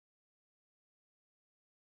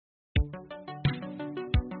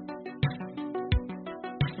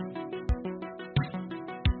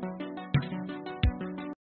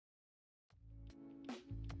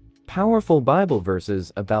Powerful Bible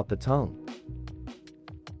verses about the tongue.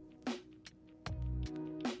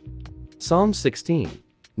 Psalm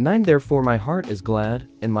 16:9 Therefore my heart is glad,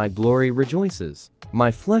 and my glory rejoices. My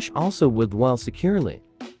flesh also will dwell securely.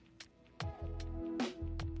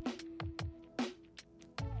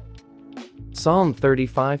 Psalm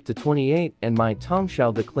 35:28 And my tongue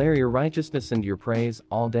shall declare your righteousness and your praise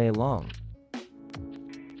all day long.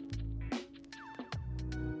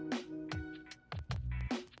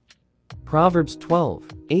 Proverbs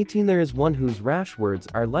 12:18 There is one whose rash words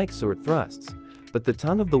are like sword thrusts, but the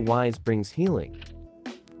tongue of the wise brings healing.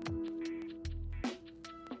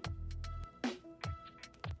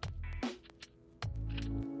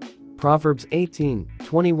 Proverbs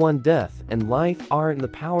 18:21 Death and life are in the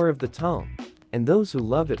power of the tongue, and those who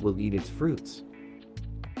love it will eat its fruits.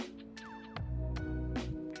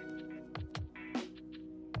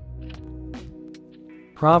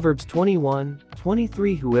 Proverbs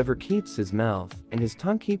 21:23 Whoever keeps his mouth and his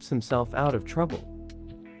tongue keeps himself out of trouble.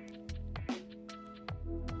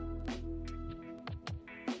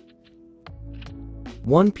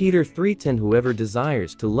 Peter 3:10 Whoever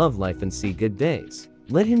desires to love life and see good days,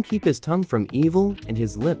 let him keep his tongue from evil and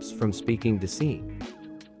his lips from speaking deceit.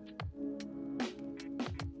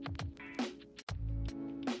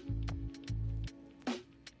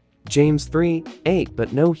 James 3:8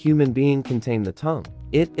 But no human being can tame the tongue.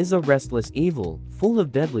 It is a restless evil, full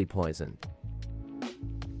of deadly poison.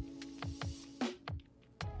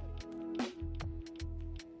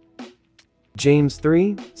 James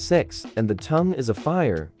 3:6 And the tongue is a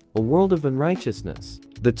fire, a world of unrighteousness.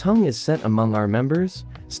 The tongue is set among our members,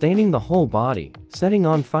 staining the whole body, setting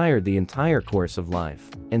on fire the entire course of life,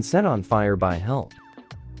 and set on fire by hell.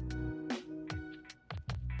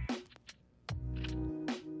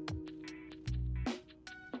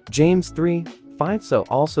 James 3:5 So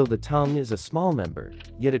also the tongue is a small member,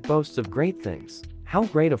 yet it boasts of great things. How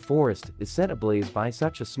great a forest is set ablaze by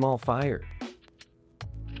such a small fire.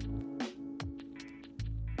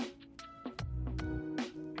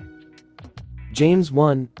 James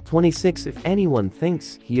 1:26 If anyone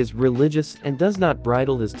thinks he is religious and does not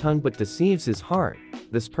bridle his tongue but deceives his heart,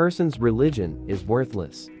 this person's religion is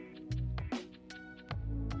worthless.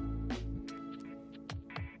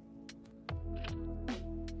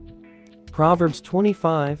 Proverbs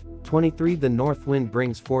 25:23 The north wind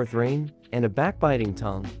brings forth rain, and a backbiting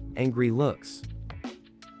tongue, angry looks.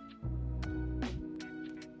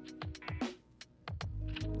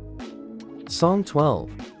 Psalm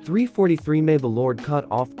 12:343 May the Lord cut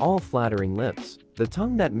off all flattering lips, the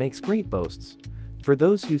tongue that makes great boasts. For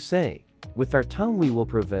those who say, with our tongue we will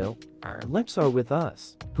prevail, our lips are with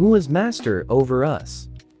us. Who is master over us?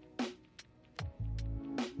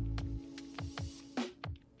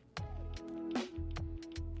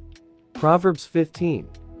 Proverbs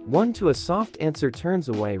 15:1 To a soft answer turns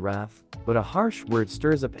away wrath, but a harsh word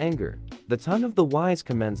stirs up anger. The tongue of the wise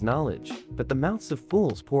commends knowledge, but the mouths of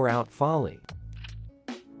fools pour out folly.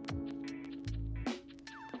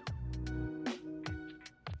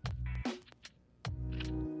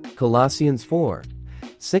 Colossians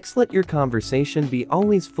 4:6 Let your conversation be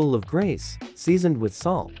always full of grace, seasoned with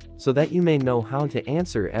salt, so that you may know how to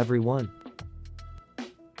answer everyone.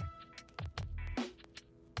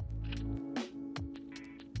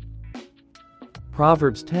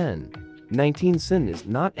 Proverbs 10:19 Sin is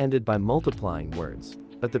not ended by multiplying words,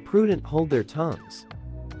 but the prudent hold their tongues.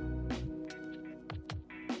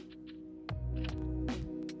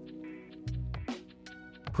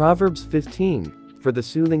 Proverbs 15 For the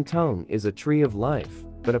soothing tongue is a tree of life,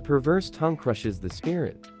 but a perverse tongue crushes the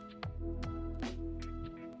spirit.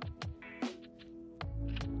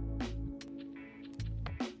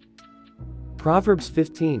 Proverbs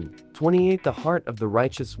 15:28 The heart of the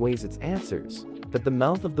righteous weighs its answers, but the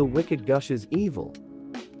mouth of the wicked gushes evil.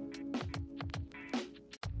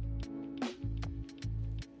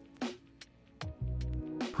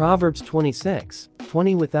 Proverbs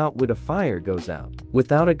 26:20 Without wit a fire goes out,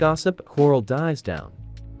 without a gossip a quarrel dies down.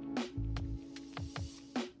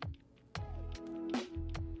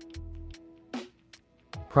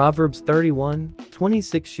 Proverbs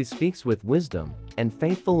 31:26 She speaks with wisdom, and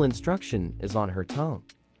faithful instruction is on her tongue.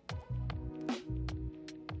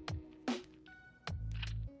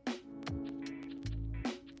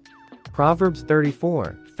 Proverbs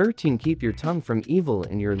 34:13 Keep your tongue from evil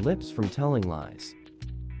and your lips from telling lies.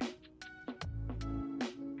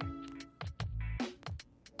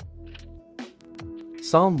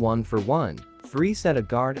 Psalm 1:1-3 Set a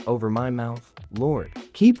guard over my mouth, Lord.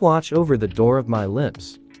 Keep watch over the door of my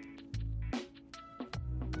lips.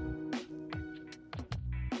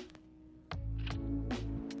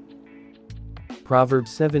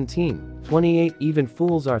 Proverbs 17:28 Even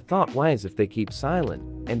fools are thought wise if they keep silent,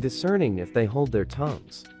 and discerning if they hold their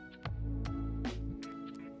tongues.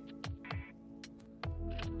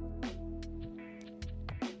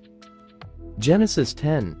 Genesis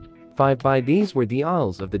 10:5 By these were the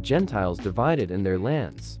isles of the Gentiles divided in their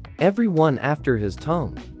lands, every one after his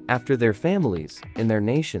tongue, after their families, in their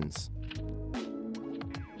nations.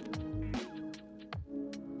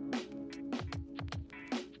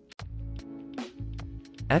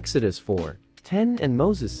 Exodus 4:10 And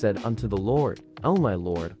Moses said unto the Lord, O my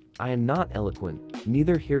Lord, I am not eloquent,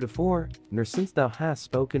 neither heretofore, nor since thou hast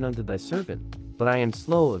spoken unto thy servant, but I am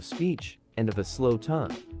slow of speech, and of a slow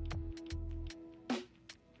tongue.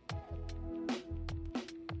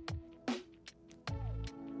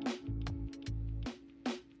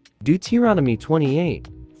 Deuteronomy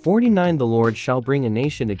 28:49 The Lord shall bring a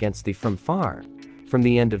nation against thee from far, from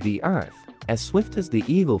the end of the earth, as swift as the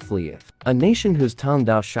eagle fleeth, a nation whose tongue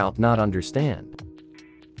thou shalt not understand.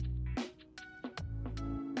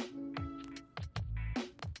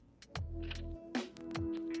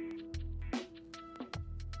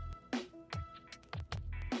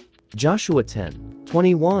 Joshua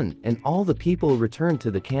 10:21 And all the people returned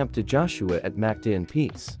to the camp to Joshua at Makkedah in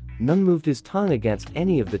peace. None moved his tongue against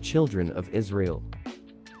any of the children of Israel.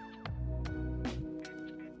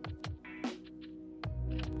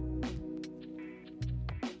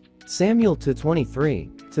 Samuel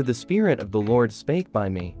 2:23 To the Spirit of the Lord spake by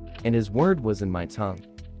me, and his word was in my tongue.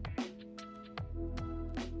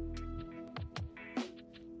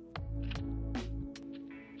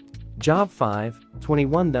 Job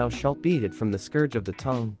 5:21 Thou shalt be hid from the scourge of the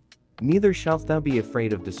tongue, neither shalt thou be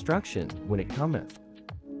afraid of destruction when it cometh.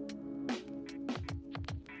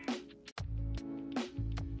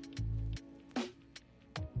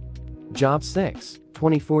 Job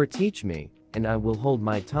 6:24 Teach me, and I will hold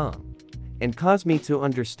my tongue, and cause me to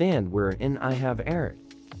understand wherein I have erred.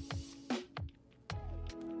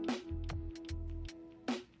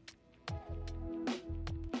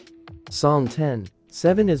 Psalm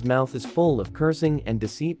 10:7 His mouth is full of cursing and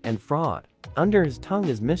deceit and fraud, under his tongue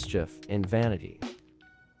is mischief and vanity.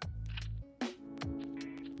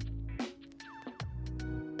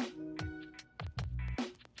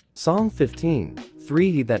 Psalm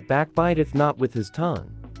 15:3 He that backbiteth not with his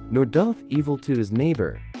tongue, nor doth evil to his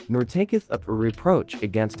neighbor, nor taketh up a reproach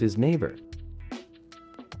against his neighbor.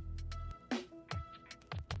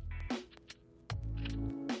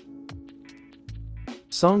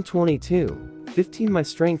 Psalm 22:15 My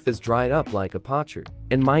strength is dried up like a potsherd,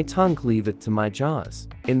 and my tongue cleaveth to my jaws,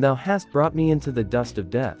 and thou hast brought me into the dust of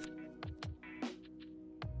death.